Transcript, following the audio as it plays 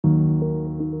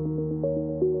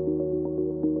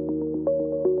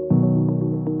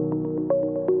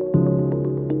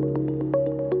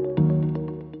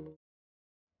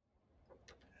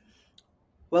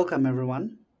Welcome,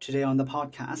 everyone. Today on the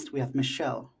podcast, we have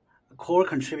Michelle, a core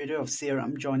contributor of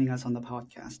Serum, joining us on the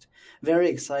podcast. Very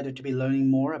excited to be learning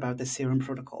more about the Serum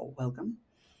protocol. Welcome.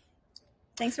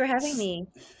 Thanks for having me.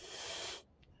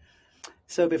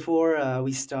 So, before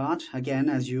we start, again,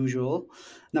 as usual,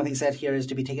 nothing said here is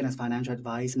to be taken as financial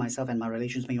advice. Myself and my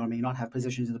relations may or may not have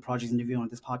positions in the projects interviewed on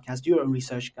this podcast. Do your own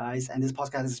research, guys. And this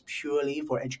podcast is purely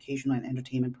for educational and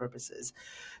entertainment purposes.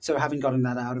 So, having gotten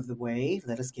that out of the way,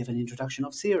 let us give an introduction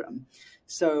of Serum.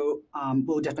 So,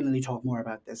 we'll definitely talk more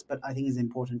about this, but I think it's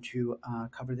important to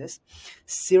cover this.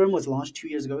 Serum was launched 2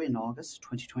 years ago in August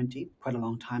 2020, quite a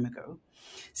long time ago.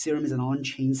 Serum is an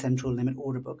on-chain central limit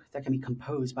order book that can be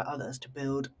composed by others to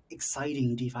build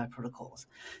exciting DeFi protocols.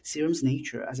 Serum's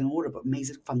nature as an order book makes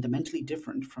it fundamentally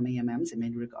different from AMMs in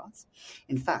many regards.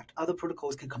 In fact, other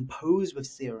protocols can compose with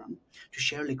Serum to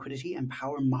share liquidity and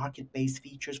power market-based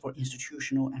features for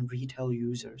institutional and retail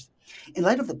users. In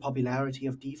light of the popularity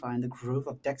of DeFi and the growth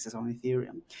of DEXes on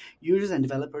Ethereum, users and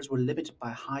developers were limited by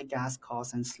high gas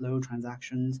costs and slow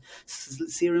transactions.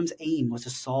 Serum's aim was to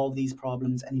solve these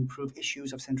problems and improve issues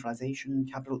of centralization,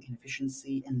 capital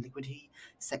inefficiency, and liquidity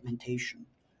segmentation.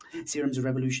 Serum's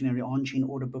revolutionary on-chain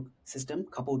order book system,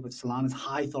 coupled with Solana's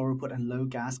high throughput and low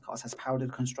gas costs, has powered the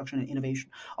construction and innovation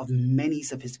of many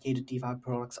sophisticated DeFi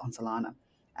products on Solana.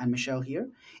 And Michelle here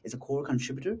is a core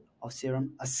contributor of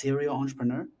Serum, a serial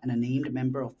entrepreneur, and a named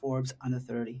member of Forbes Under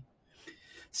 30.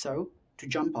 So, to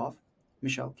jump off,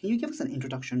 Michelle, can you give us an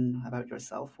introduction about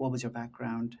yourself? What was your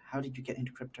background? How did you get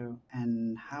into crypto?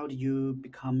 And how did you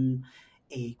become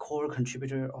a core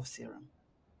contributor of Serum?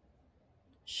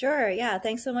 Sure. Yeah.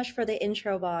 Thanks so much for the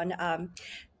intro, Bon.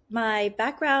 My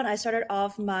background, I started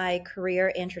off my career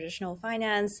in traditional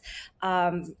finance.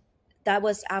 That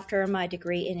was after my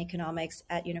degree in economics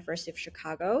at University of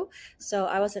Chicago. So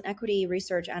I was an equity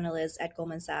research analyst at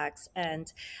Goldman Sachs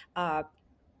and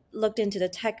looked into the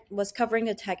tech, was covering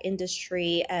the tech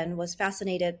industry and was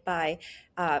fascinated by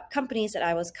companies that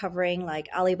I was covering, like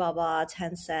Alibaba,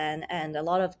 Tencent, and a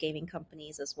lot of gaming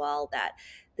companies as well, that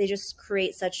they just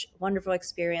create such wonderful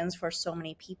experience for so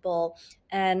many people.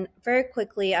 And very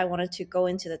quickly, I wanted to go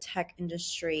into the tech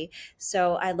industry.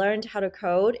 So I learned how to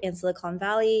code in Silicon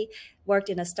Valley, worked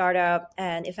in a startup,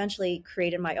 and eventually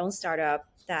created my own startup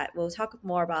that we'll talk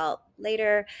more about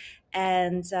later.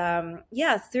 And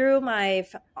yeah, through my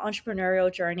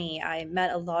entrepreneurial journey, I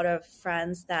met a lot of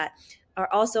friends that are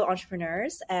also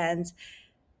entrepreneurs. And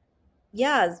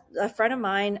yeah, a friend of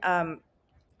mine,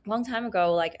 long time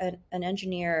ago, like an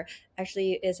engineer,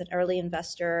 actually is an early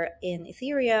investor in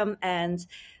Ethereum and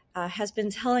has been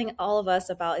telling all of us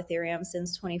about Ethereum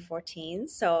since 2014.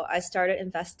 So I started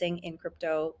investing in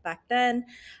crypto back then,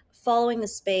 following the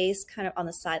space kind of on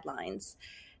the sidelines.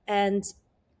 And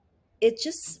it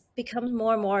just becomes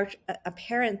more and more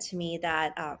apparent to me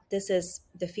that this is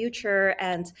the future.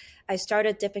 And I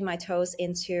started dipping my toes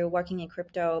into working in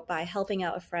crypto by helping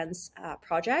out a friend's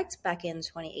project back in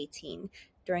 2018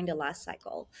 during the last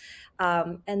cycle.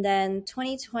 And then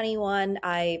 2021,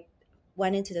 I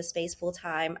went into the space full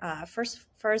time.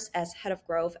 First as head of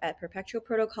growth at Perpetual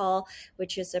Protocol,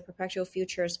 which is a perpetual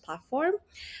futures platform.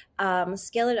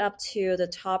 Scale it up to the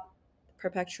top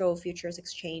perpetual futures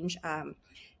exchange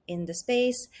in the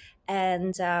space.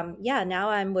 And yeah, now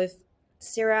I'm with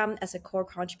Serum as a core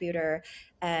contributor.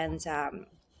 And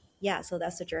yeah, so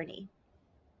that's the journey.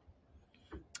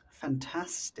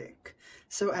 Fantastic.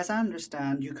 So, as I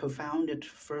understand, you co founded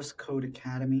First Code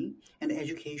Academy, an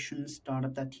education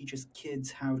startup that teaches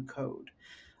kids how to code.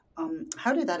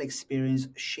 How did that experience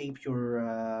shape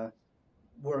your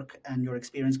work and your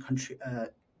experience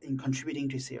in contributing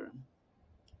to Serum?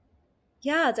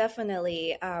 Yeah,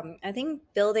 definitely. I think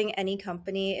building any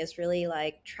company is really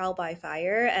like trial by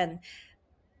fire, and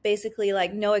basically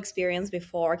like no experience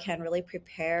before can really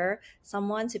prepare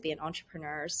someone to be an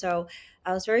entrepreneur. So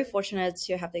I was very fortunate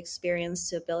to have the experience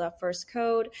to build up First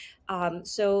Code.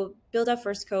 So build up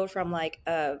First Code from like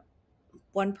a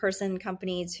one person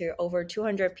company to over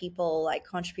 200 people like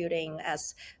contributing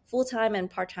as full-time and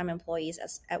part-time employees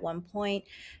at one point,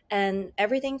 and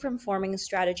everything from forming a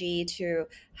strategy to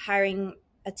hiring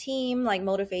a team, like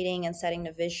motivating and setting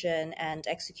the vision and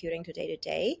executing to day to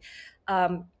day.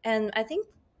 And I think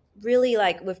really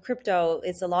like with crypto,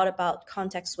 it's a lot about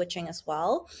context switching as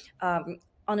well. On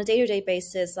a day-to-day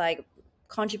basis, like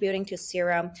contributing to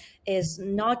Serum is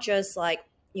not just like,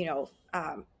 you know,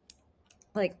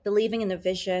 like believing in the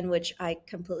vision, which I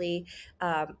completely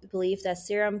believe that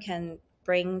Serum can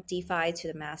bring DeFi to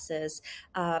the masses.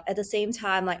 At the same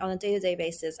time, like on a day-to-day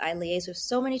basis, I liaise with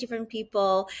so many different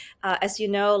people. As you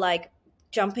know, like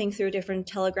jumping through different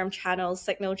Telegram channels,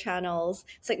 Signal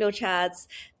chats,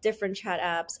 different chat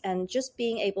apps, and just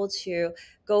being able to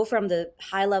go from the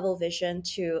high level vision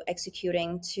to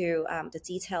executing to the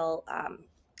detail,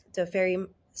 the very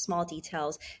small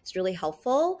details is really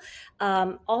helpful.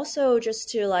 Also, just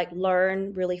to like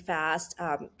learn really fast,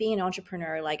 being an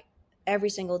entrepreneur, like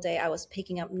every single day I was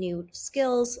picking up new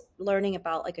skills, learning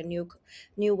about like a new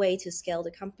way to scale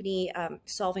the company,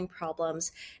 solving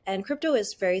problems. And crypto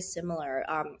is very similar.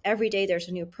 Every day there's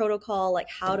a new protocol, like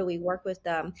how do we work with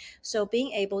them? So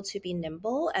being able to be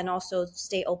nimble and also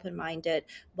stay open-minded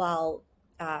while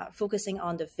focusing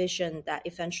on the vision that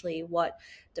eventually what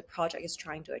the project is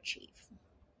trying to achieve.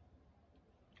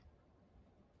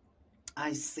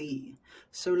 I see.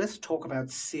 So let's talk about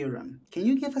Serum. Can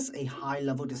you give us a high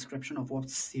level description of what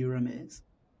Serum is?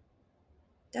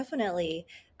 Definitely.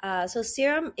 So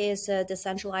Serum is a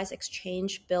decentralized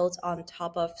exchange built on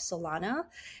top of Solana.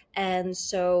 And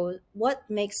so what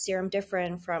makes Serum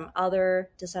different from other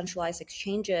decentralized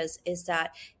exchanges is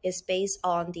that it's based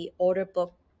on the order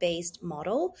book based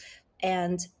model.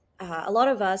 And a lot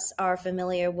of us are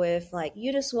familiar with like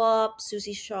Uniswap,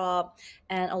 SushiSwap,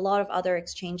 and a lot of other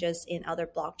exchanges in other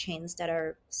blockchains that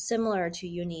are similar to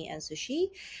Uni and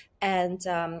Sushi. And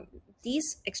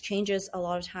these exchanges a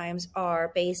lot of times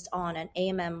are based on an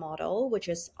AMM model, which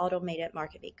is automated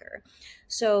market maker.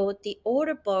 So the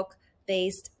order book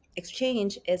based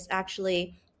exchange is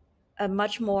actually a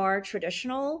much more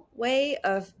traditional way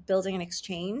of building an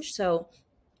exchange. So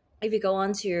if you go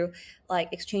on to like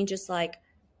exchanges like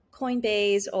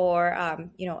Coinbase or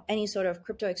any sort of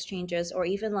crypto exchanges or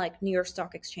even like New York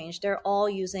Stock Exchange, they're all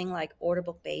using like order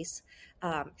book based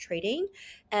trading,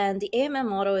 and the AMM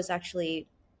model is actually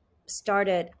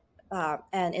started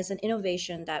and is an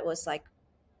innovation that was like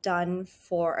done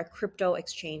for a crypto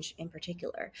exchange in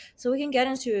particular. So we can get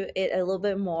into it a little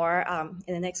bit more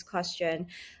in the next question.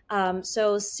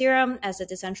 So Serum as a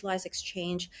decentralized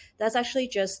exchange, that's actually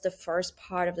just the first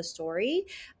part of the story.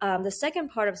 The second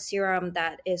part of Serum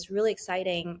that is really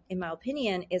exciting, in my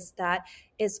opinion, is that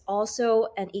it's also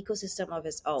an ecosystem of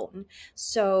its own.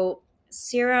 So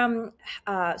Serum,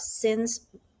 since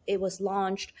it was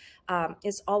launched,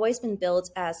 it's always been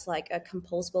built as like a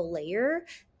composable layer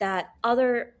that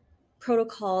other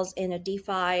protocols in a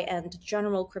DeFi and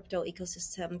general crypto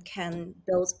ecosystem can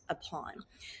build upon.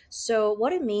 So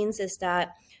what it means is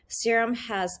that Serum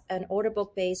has an order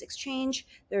book based exchange,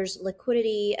 there's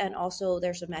liquidity, and also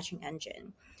there's a matching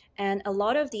engine. And a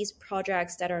lot of these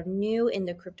projects that are new in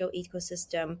the crypto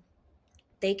ecosystem,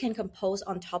 they can compose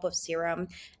on top of Serum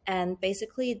and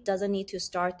basically doesn't need to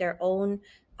start their own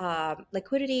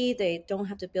liquidity. They don't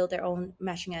have to build their own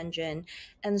matching engine.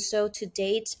 And so to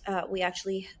date, we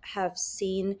actually have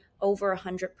seen over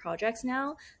 100 projects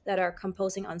now that are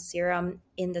composing on Serum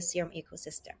in the Serum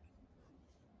ecosystem.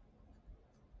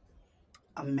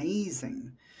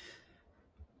 Amazing.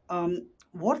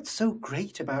 What's so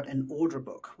great about an order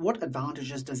book? What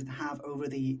advantages does it have over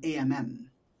the AMM?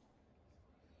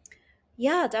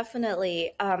 Yeah,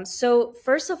 definitely. So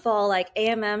first of all, like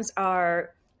AMMs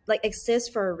are like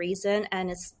exist for a reason and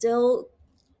it's still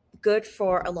good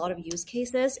for a lot of use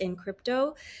cases in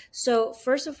crypto. So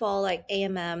first of all, like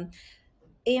AMMs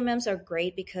are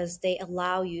great because they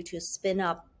allow you to spin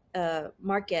up a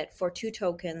market for two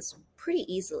tokens pretty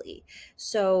easily.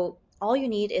 So all you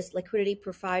need is liquidity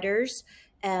providers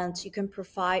and you can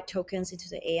provide tokens into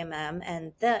the AMM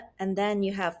and then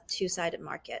you have two-sided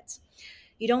markets.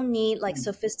 You don't need like Hmm.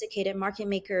 sophisticated market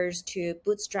makers to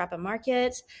bootstrap a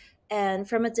market. And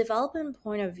from a development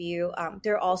point of view,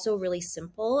 they're also really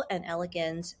simple and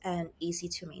elegant and easy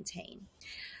to maintain.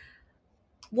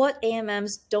 What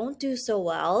AMMs don't do so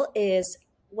well is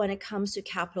when it comes to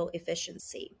capital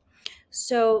efficiency.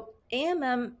 So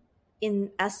AMM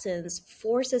in essence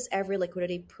forces every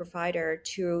liquidity provider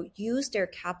to use their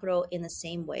capital in the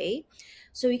same way.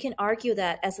 So you can argue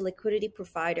that as a liquidity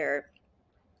provider,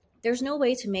 there's no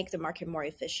way to make the market more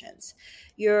efficient.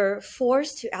 You're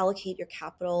forced to allocate your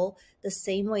capital the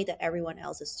same way that everyone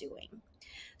else is doing.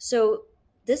 So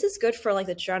this is good for like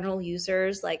the general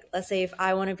users. Like, let's say if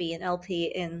I want to be an LP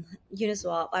in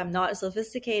Uniswap, I'm not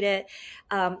sophisticated,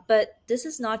 but this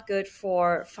is not good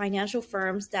for financial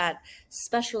firms that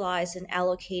specialize in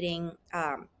allocating,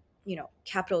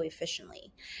 capital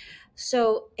efficiently.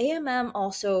 So AMM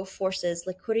also forces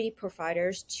liquidity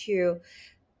providers to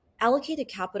allocate the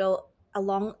capital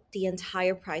along the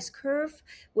entire price curve,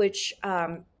 which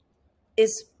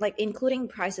is like including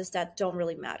prices that don't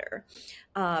really matter.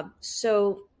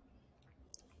 So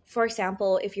for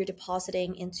example, if you're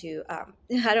depositing into,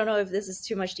 I don't know if this is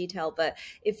too much detail, but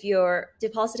if you're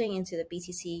depositing into the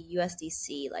BTC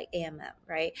USDC, like AMM,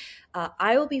 right?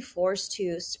 I will be forced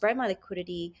to spread my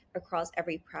liquidity across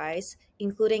every price,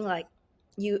 including like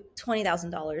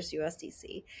 $20,000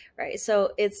 USDC, right?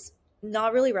 So it's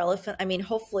not really relevant. I mean,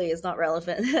 hopefully it's not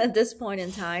relevant at this point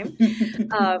in time.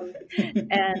 Um,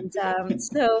 and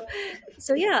so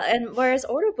yeah, and whereas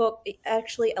order book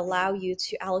actually allow you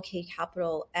to allocate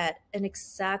capital at an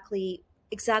exactly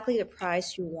the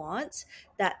price you want,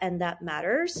 that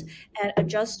matters, and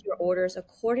adjust your orders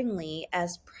accordingly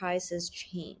as prices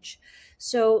change.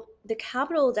 So the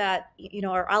capital that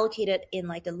are allocated in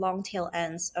like the long tail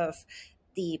ends of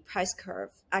the price curve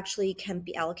actually can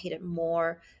be allocated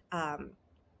um,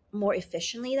 more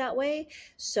efficiently that way.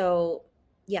 So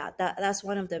yeah, that's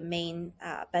one of the main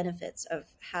benefits of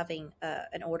having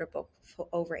an order book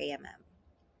over AMM.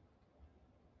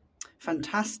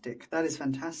 Fantastic. That is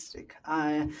fantastic.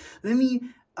 Let me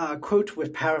quote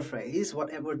with paraphrase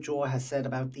what Edward Jaw has said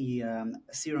about the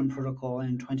Serum protocol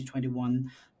in 2021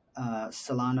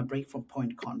 Solana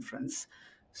Breakpoint Conference.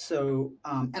 So,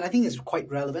 and I think it's quite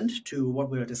relevant to what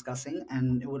we're discussing,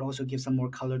 and it would also give some more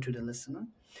color to the listener.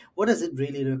 What does it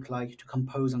really look like to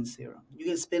compose on Serum? You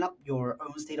can spin up your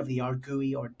own state of the art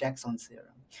GUI or DEX on Serum.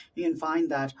 You can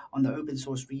find that on the open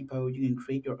source repo. You can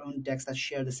create your own decks that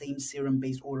share the same Serum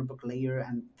based order book layer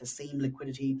and the same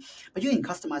liquidity, but you can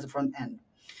customize the front end.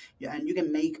 Yeah, and you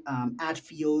can make add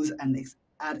fields and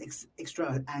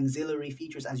extra auxiliary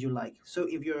features as you like. So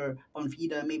if you're on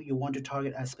feeder, maybe you want to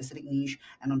target a specific niche,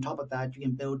 and on top of that, you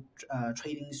can build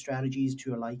trading strategies to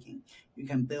your liking. You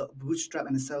can build bootstrap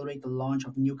and accelerate the launch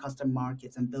of new custom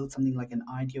markets and build something like an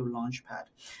ideal launch pad.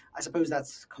 I suppose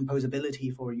that's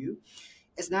composability for you.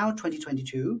 It's now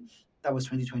 2022. That was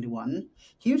 2021.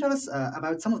 Can you tell us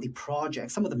about some of the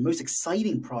projects, some of the most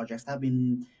exciting projects that have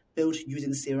been built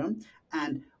using Serum,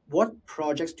 and what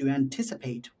projects do you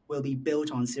anticipate will be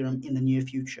built on Serum in the near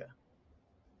future?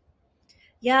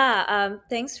 Yeah,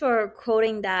 thanks for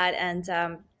quoting that. And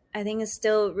I think it's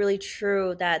still really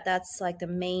true that that's like the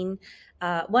main,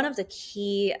 one of the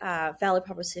key value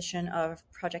proposition of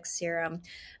Project Serum.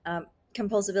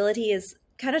 Composability is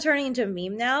kind of turning into a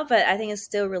meme now, but I think it's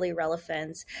still really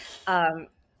relevant. Um,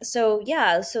 so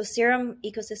yeah, so Serum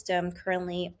ecosystem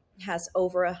currently has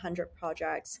over 100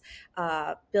 projects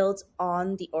built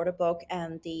on the order book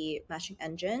and the matching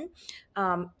engine.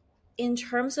 In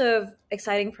terms of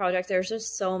exciting projects, there's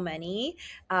just so many.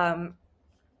 Um,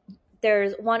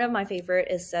 there's one of my favorite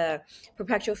is a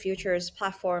perpetual futures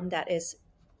platform that is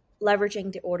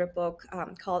leveraging the order book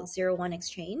called 01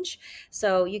 Exchange.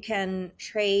 So you can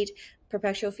trade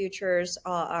perpetual futures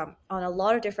on a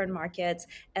lot of different markets.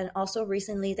 And also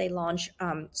recently they launched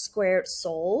Squared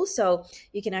Sol. So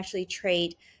you can actually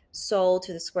trade Sol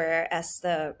to the Square as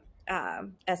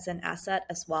an asset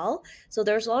as well. So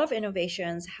there's a lot of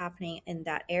innovations happening in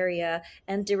that area,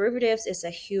 and derivatives is a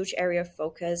huge area of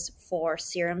focus for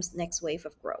Serum's next wave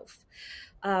of growth.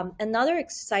 Another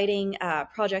exciting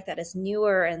project that is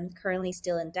newer and currently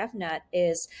still in DevNet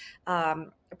is a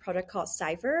project called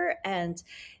Cypher. And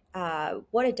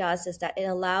what it does is that it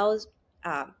allows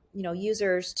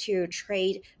users to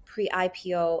trade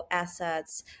pre-IPO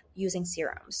assets using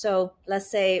Serum. So let's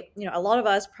say a lot of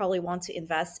us probably want to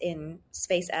invest in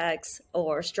SpaceX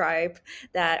or Stripe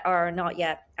that are not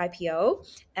yet IPO,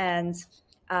 and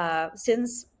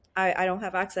since I don't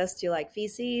have access to like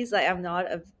VCs, like I'm not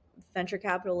a venture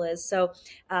capitalist, so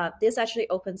this actually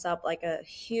opens up like a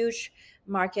huge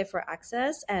market for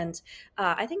access, and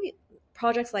I think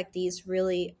projects like these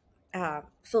really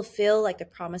fulfill like the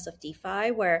promise of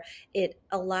DeFi, where it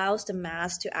allows the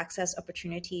mass to access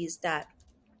opportunities that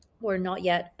were not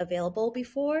yet available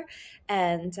before,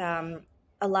 and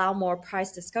allow more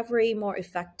price discovery, more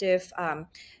effective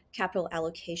capital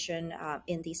allocation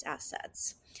in these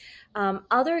assets.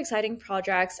 Other exciting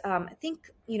projects, I think,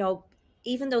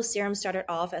 even though Serum started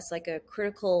off as like a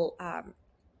critical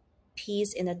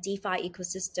piece in a DeFi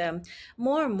ecosystem,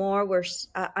 more and more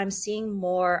I'm seeing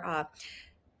more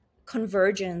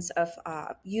convergence of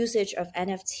usage of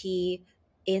NFT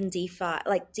in DeFi,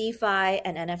 like DeFi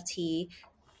and NFT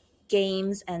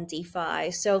games and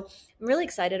DeFi. So I'm really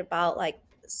excited about like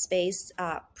space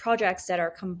projects that are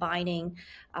combining,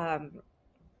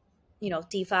 DeFi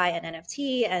and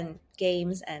NFT and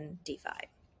games and DeFi.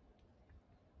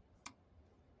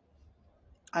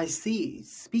 I see.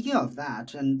 Speaking of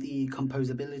that and the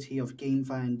composability of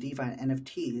GameFi and DeFi and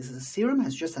NFTs, Serum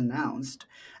has just announced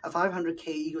a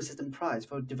 500K ecosystem prize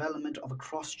for development of a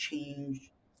cross-chain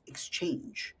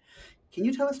exchange. Can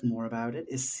you tell us more about it?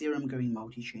 Is Serum going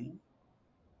multi-chain?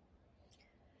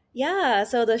 Yeah,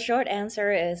 so the short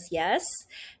answer is yes.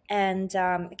 And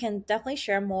I can definitely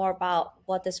share more about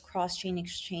what this cross-chain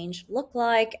exchange look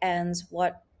like and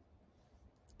what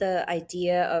the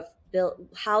idea of build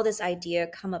how this idea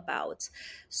come about.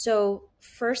 So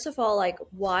first of all, like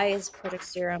why is Project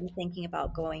Serum thinking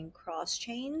about going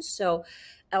cross-chain? So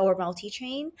or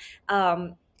multi-chain?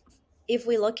 Um, if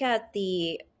we look at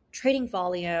the trading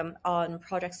volume on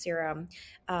Project Serum,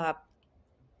 uh,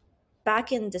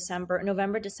 back in December,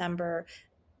 November, December,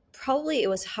 probably it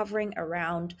was hovering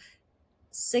around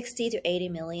 60 to 80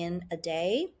 million a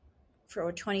day for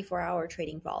a 24-hour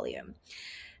trading volume.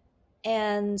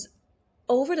 And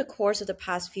over the course of the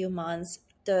past few months,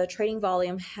 the trading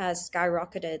volume has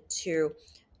skyrocketed to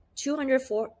 200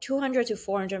 to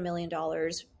 400 million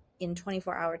dollars in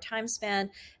 24-hour time span,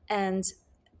 and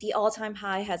the all-time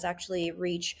high has actually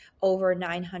reached over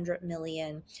 900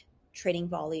 million trading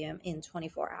volume in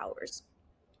 24 hours.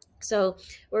 So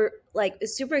we're like,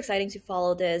 it's super exciting to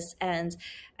follow this, and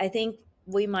I think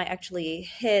we might actually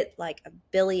hit like a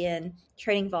billion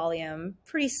trading volume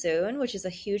pretty soon, which is a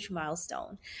huge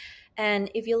milestone.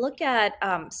 And if you look at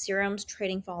Serum's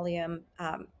trading volume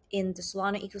in the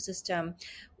Solana ecosystem,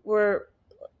 we're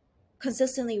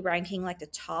consistently ranking like the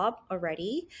top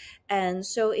already. And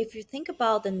so if you think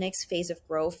about the next phase of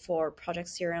growth for Project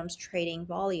Serum's trading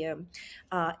volume,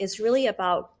 it's really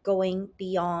about going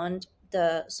beyond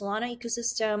the Solana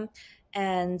ecosystem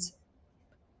and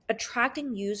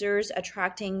attracting users,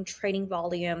 attracting trading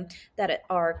volume that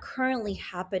are currently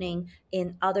happening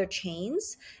in other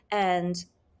chains, and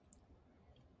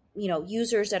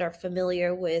users that are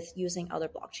familiar with using other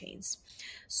blockchains.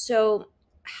 So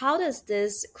how does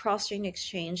this cross-chain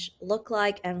exchange look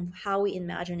like and how we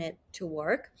imagine it to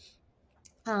work?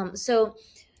 So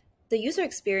the user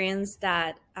experience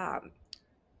that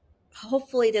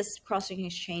hopefully this cross-chain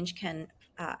exchange can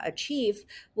achieve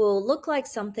will look like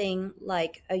something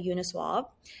like a Uniswap,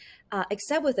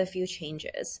 except with a few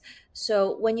changes.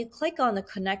 So when you click on the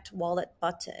Connect Wallet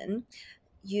button,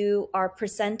 you are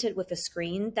presented with a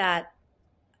screen that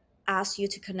asks you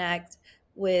to connect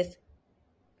with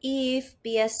ETH,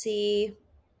 BSC,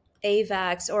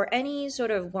 AVAX, or any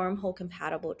sort of wormhole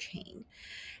compatible chain.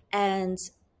 And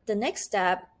the next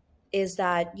step is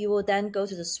that you will then go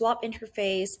to the swap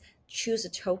interface, choose a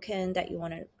token that you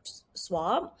want to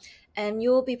swap, and you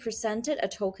will be presented a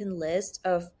token list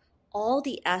of all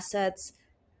the assets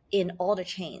in all the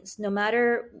chains, no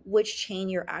matter which chain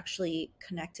you're actually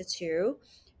connected to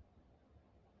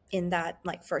in that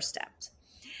like first step.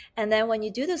 And then when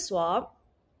you do the swap,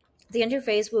 the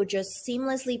interface will just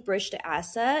seamlessly bridge the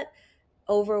asset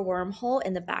over wormhole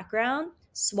in the background,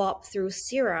 swap through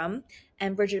Serum,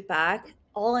 and bridge it back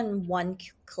all in one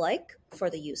click for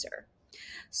the user.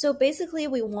 So basically,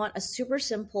 we want a super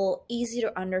simple, easy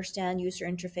to understand user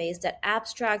interface that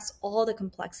abstracts all the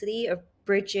complexity of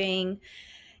bridging,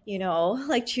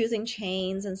 like choosing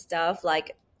chains and stuff,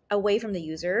 like away from the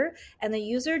user. And the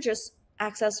user just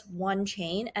access one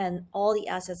chain and all the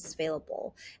assets is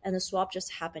available. And the swap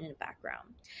just happen in the background.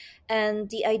 And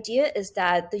the idea is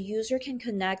that the user can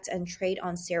connect and trade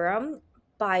on Serum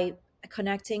by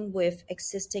connecting with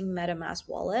existing MetaMask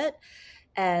wallet,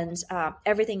 and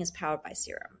everything is powered by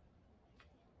Serum.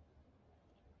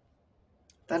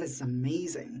 That is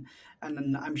amazing. And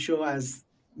then I'm sure, as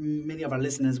many of our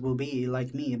listeners will be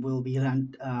like me, will be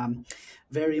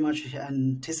very much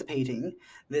anticipating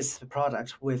this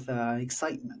product with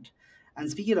excitement. And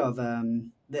speaking of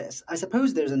this, I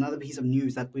suppose there's another piece of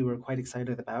news that we were quite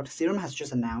excited about. Serum has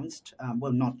just announced,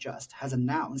 well, not just, has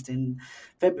announced in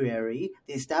February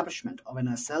the establishment of an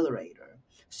accelerator.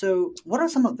 So, what are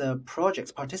some of the projects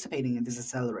participating in this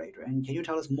accelerator? And can you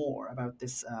tell us more about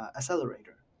this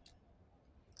accelerator?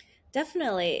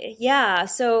 Definitely. Yeah.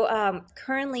 So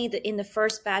currently, in the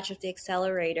first batch of the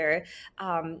accelerator,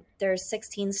 there's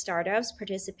 16 startups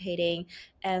participating.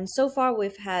 And so far,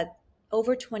 we've had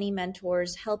over 20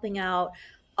 mentors helping out,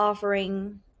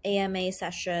 offering AMA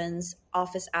sessions,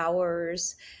 office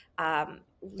hours,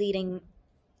 leading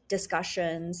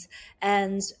discussions.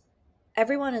 And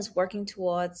everyone is working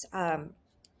towards a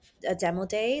demo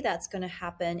day that's going to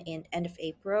happen in end of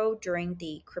April during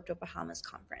the Crypto Bahamas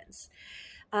conference.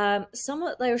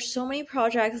 There's so many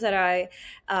projects that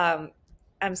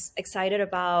I'm excited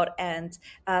about, and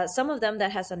some of them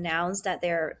that has announced that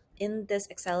they're in this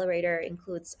accelerator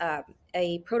includes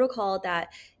a protocol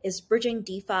that is bridging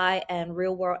DeFi and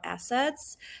real world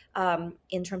assets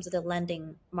in terms of the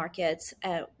lending markets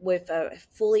with a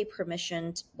fully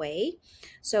permissioned way.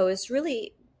 So it's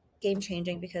really game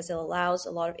changing because it allows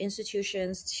a lot of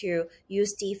institutions to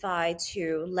use DeFi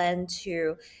to lend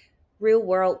to real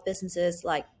world businesses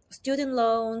like student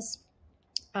loans,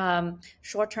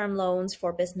 short-term loans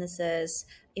for businesses,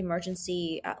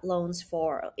 emergency loans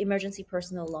for emergency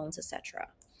personal loans, etc.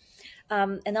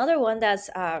 Another one that's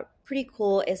pretty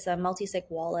cool is a multi-sig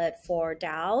wallet for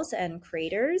DAOs and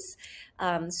creators.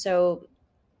 So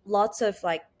lots of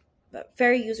like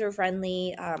very user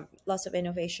friendly, lots of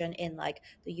innovation in like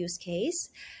the use case,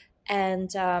 and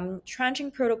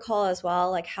tranching protocol as well,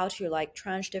 like how to like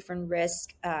tranche different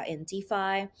risk in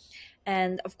DeFi.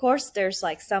 And of course, there's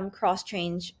like some cross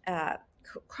chain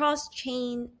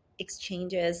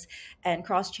exchanges and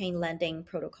cross chain lending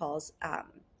protocols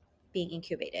being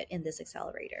incubated in this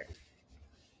accelerator.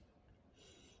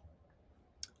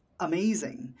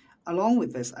 Amazing. Along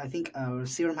with this, I think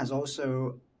Serum has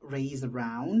also raised a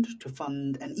round to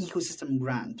fund an ecosystem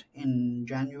grant in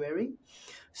January.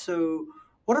 So,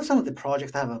 what are some of the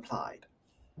projects that have applied?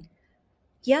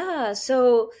 Yeah,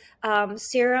 so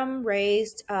Serum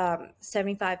raised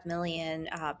 75 million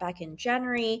back in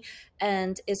January,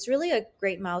 and it's really a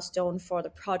great milestone for the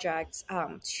project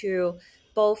to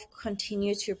both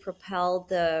continue to propel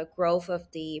the growth of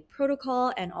the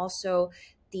protocol and also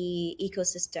the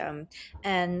ecosystem.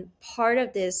 And part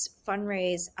of this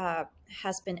fundraise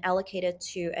has been allocated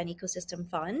to an ecosystem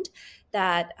fund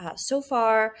that so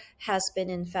far has been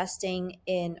investing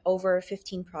in over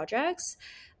 15 projects.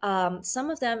 Some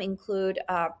of them include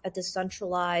a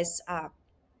decentralized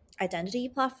identity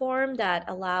platform that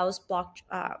allows block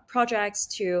projects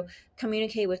to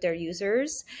communicate with their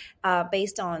users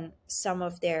based on some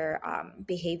of their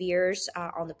behaviors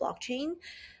on the blockchain.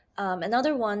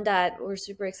 Another one that we're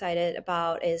super excited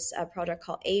about is a project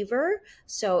called Aver.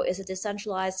 So it's a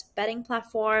decentralized betting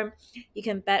platform. You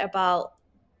can bet about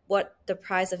what the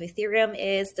price of Ethereum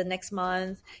is the next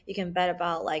month. You can bet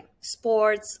about like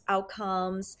sports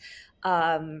outcomes.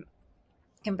 Can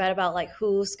bet about like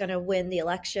who's going to win the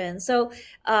election. So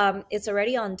it's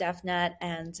already on DevNet,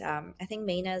 and I think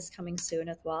mainnet is coming soon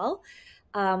as well.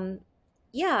 Um,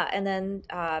 yeah, and then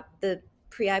the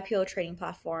pre-IPO trading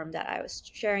platform that I was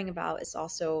sharing about is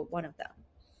also one of them.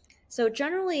 So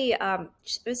generally,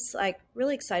 just like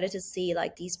really excited to see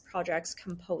like these projects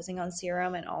composing on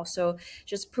Serum and also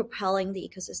just propelling the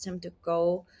ecosystem to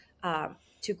go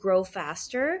to grow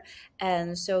faster.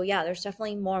 And so yeah, there's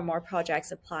definitely more and more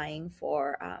projects applying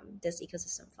for this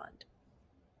ecosystem fund.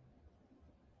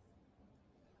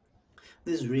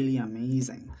 This is really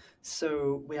amazing.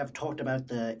 So we have talked about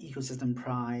the ecosystem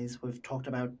prize, we've talked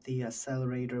about the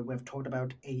accelerator, we've talked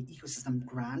about a ecosystem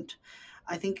grant.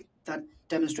 I think that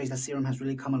demonstrates that Serum has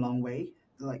really come a long way.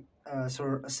 Like,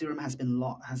 so Serum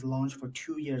has launched for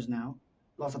 2 years now,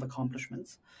 lots of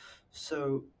accomplishments.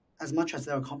 So as much as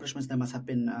there are accomplishments, there must have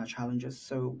been challenges.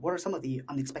 So what are some of the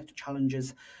unexpected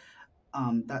challenges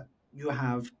that you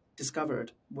have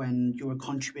discovered when you were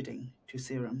contributing to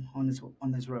Serum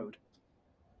on this road?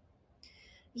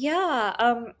 Yeah,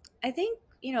 I think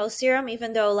Serum,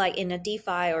 even though like in a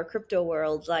DeFi or crypto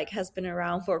world, like has been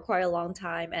around for quite a long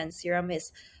time, and Serum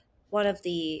is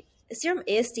the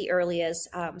earliest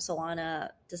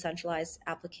Solana decentralized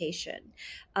application.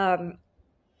 Um,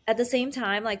 at the same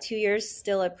time, like 2 years is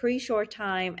still a pretty short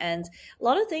time, and a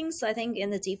lot of things I think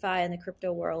in the DeFi and the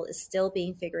crypto world is still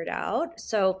being figured out.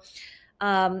 So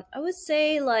I would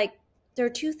say like there are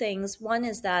two things. One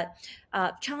is that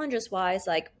challenges wise,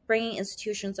 like bringing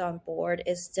institutions on board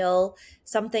is still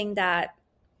something that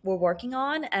we're working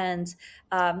on, and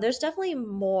there's definitely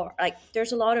more. Like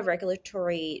there's a lot of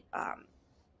regulatory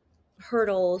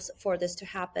hurdles for this to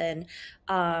happen.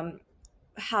 Um,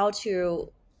 how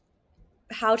to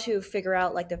figure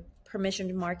out like the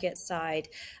permissioned market side,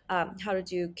 how to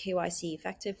do KYC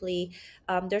effectively.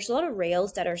 There's a lot of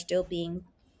rails that are still being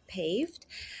paved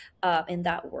in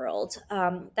that world.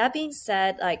 That being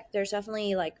said, like there's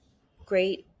definitely like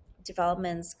great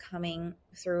developments coming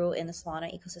through in the Solana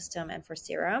ecosystem and for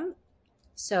Serum.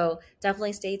 So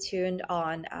definitely stay tuned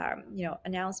on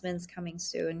announcements coming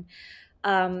soon.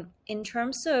 In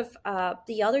terms of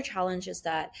the other challenge is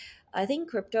that I think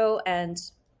crypto and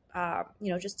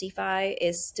just DeFi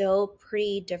is still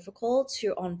pretty difficult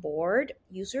to onboard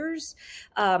users.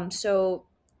 So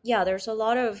yeah, there's a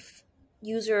lot of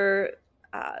user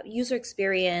user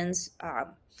experience,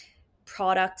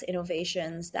 product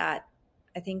innovations that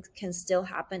I think can still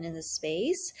happen in this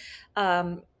space.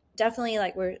 Um, Definitely,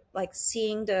 like we're like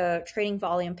seeing the trading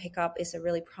volume pick up is a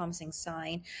really promising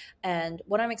sign. And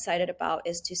what I'm excited about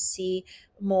is to see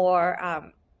more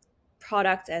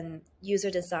product and user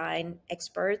design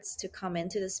experts to come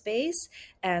into the space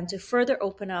and to further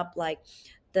open up like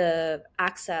the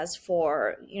access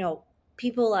for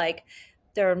people like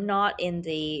they're not in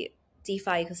the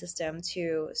DeFi ecosystem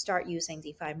to start using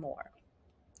DeFi more.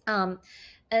 Um,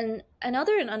 and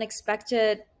another and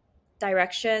unexpected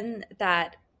direction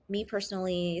that me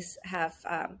personally have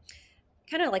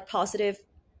kind of like positive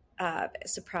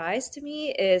surprise to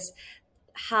me is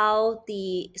how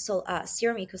the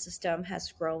Serum ecosystem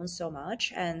has grown so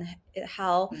much, and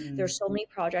how Mm. there's so many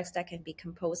projects that can be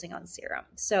composing on Serum.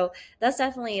 So that's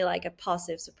definitely like a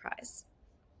positive surprise.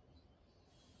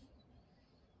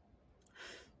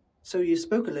 So you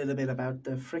spoke a little bit about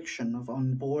the friction of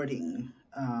onboarding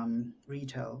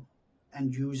retail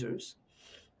and users.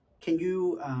 Can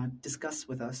you discuss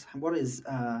with us what is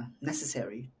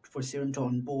necessary for Serum to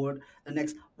onboard the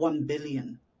next 1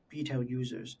 billion retail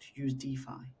users to use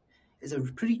DeFi? It's a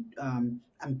pretty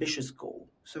ambitious goal.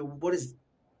 So, what is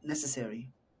necessary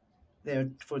there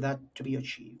for that to be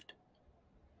achieved?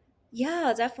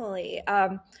 Yeah, definitely.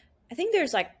 I think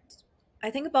there's like, I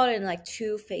think about it in like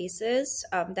two phases.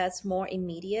 That's more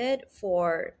immediate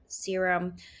for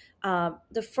Serum.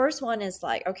 The first one is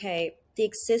like, okay, the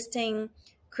existing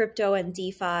crypto and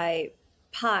DeFi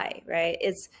pie, right?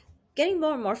 It's getting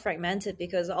more and more fragmented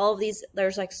because all of these,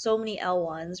 there's like so many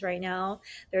L1s right now.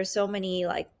 There's so many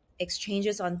like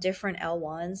exchanges on different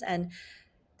L1s, and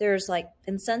there's like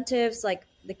incentives like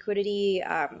liquidity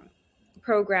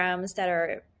programs that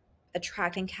are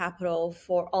attracting capital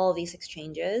for all of these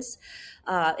exchanges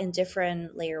in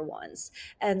different layer ones.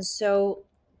 And so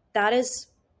that is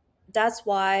that's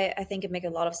why I think it makes a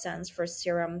lot of sense for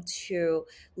Serum to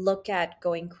look at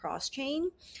going cross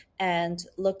chain and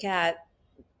look at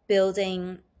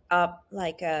building up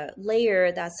like a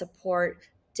layer that support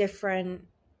different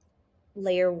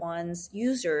layer one's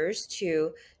users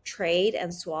to trade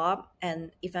and swap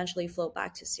and eventually flow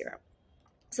back to Serum.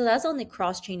 So that's on the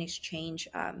cross chain exchange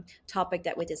topic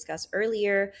that we discussed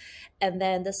earlier. And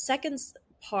then the second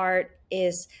part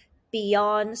is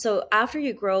beyond. So after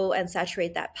you grow and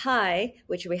saturate that pie,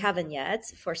 which we haven't yet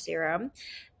for Serum,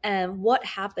 and what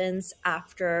happens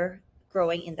after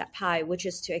growing in that pie, which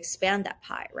is to expand that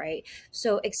pie, right?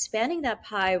 So expanding that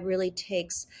pie really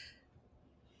takes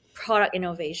product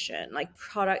innovation, like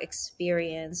product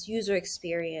experience, user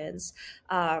experience,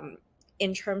 um,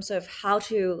 in terms of how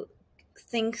to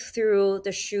think through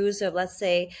the shoes of, let's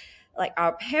say, like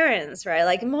our parents, right?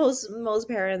 Like most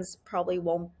parents probably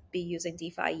won't be using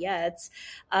DeFi yet.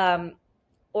 Um,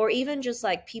 or even just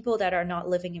like people that are not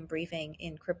living and breathing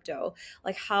in crypto.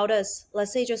 Like, how does,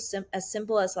 let's say, just as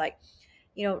simple as like,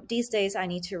 these days I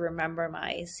need to remember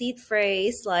my seed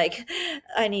phrase. Like,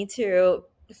 I need to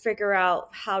figure out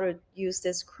how to use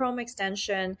this Chrome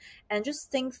extension and just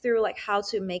think through like how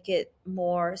to make it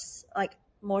like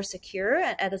more secure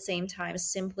and at the same time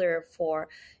simpler for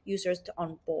users to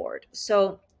onboard.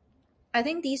 So I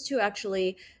think these two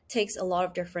actually takes a lot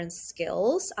of different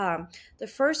skills. The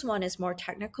first one is more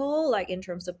technical, like in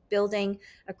terms of building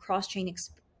a cross-chain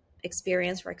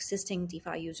experience for existing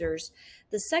DeFi users.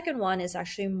 The second one is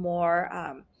actually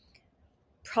more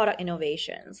product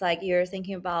innovations. Like you're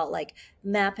thinking about like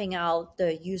mapping out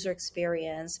the user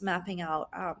experience, mapping out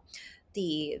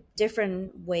the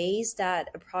different ways that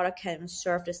a product can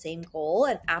serve the same goal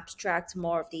and abstract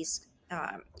more of these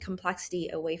complexity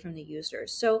away from the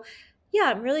users. So yeah,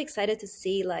 I'm really excited to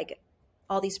see like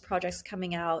all these projects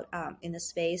coming out in the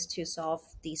space to solve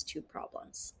these two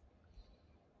problems.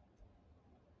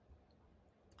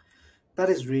 That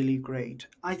is really great.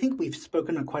 I think we've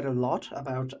spoken quite a lot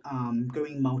about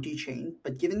going multi chain,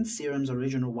 but given Serum's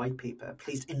original white paper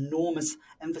placed enormous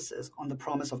emphasis on the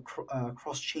promise of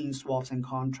cross chain swaps and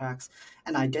contracts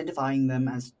and identifying them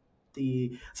as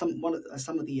some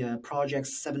of the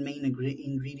project's seven main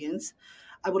ingredients,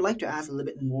 I would like to ask a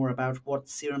little bit more about what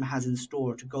Serum has in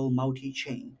store to go multi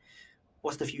chain.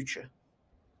 What's the future?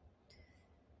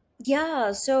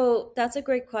 Yeah, so that's a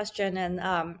great question.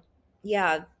 And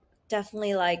yeah,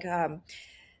 definitely like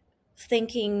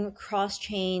thinking cross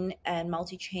chain and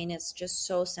multi chain is just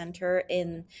so center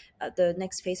in the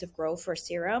next phase of growth for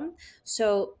Serum.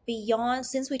 So, beyond,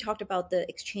 since we talked about the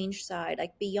exchange side,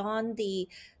 like beyond the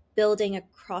building a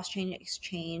cross chain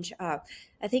exchange,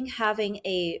 I think having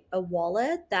a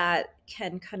wallet that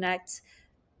can connect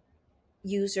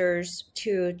users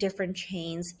to different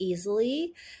chains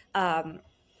easily um,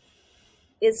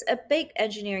 is a big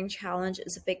engineering challenge,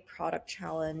 it's a big product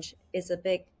challenge, it's a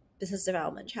big business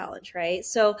development challenge, right?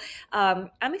 So I'm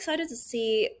excited to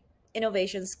see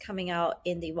innovations coming out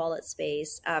in the wallet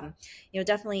space.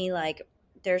 Definitely like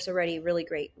there's already really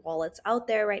great wallets out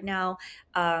there right now,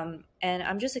 and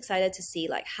I'm just excited to see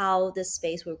like how this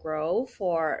space will grow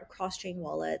for cross-chain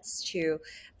wallets to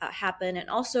happen. And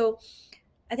also,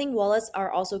 I think wallets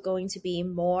are also going to be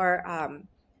more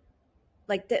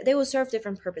like they will serve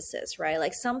different purposes, right?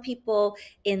 Like some people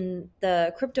in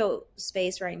the crypto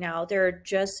space right now, they're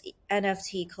just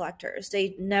NFT collectors.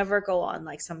 They never go on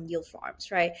like some yield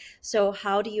farms, right? So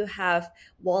how do you have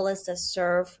wallets that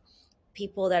serve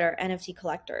people that are NFT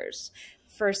collectors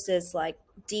versus like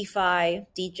DeFi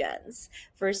degens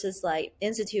versus like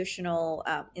institutional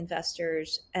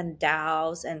investors and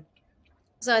DAOs. And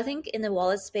so I think in the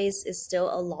wallet space is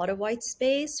still a lot of white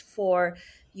space for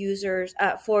users,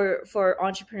 for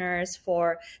entrepreneurs,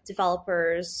 for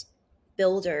developers,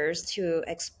 builders to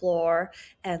explore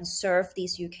and serve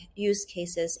these use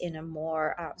cases in a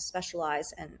more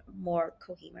specialized and more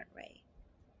coherent way.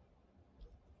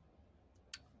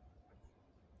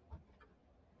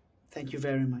 Thank you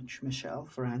very much, Michelle,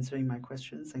 for answering my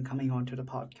questions and coming on to the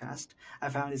podcast. I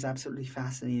found this absolutely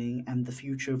fascinating, and the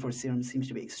future for Serum seems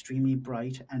to be extremely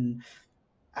bright and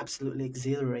absolutely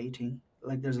exhilarating.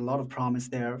 Like there's a lot of promise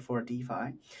there for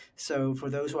DeFi. So for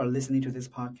those who are listening to this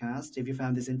podcast, if you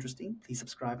found this interesting, please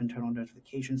subscribe and turn on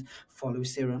notifications. Follow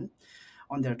Serum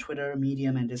on their Twitter,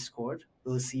 Medium, and Discord.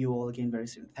 We'll see you all again very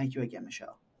soon. Thank you again,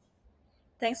 Michelle.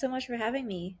 Thanks so much for having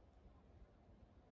me.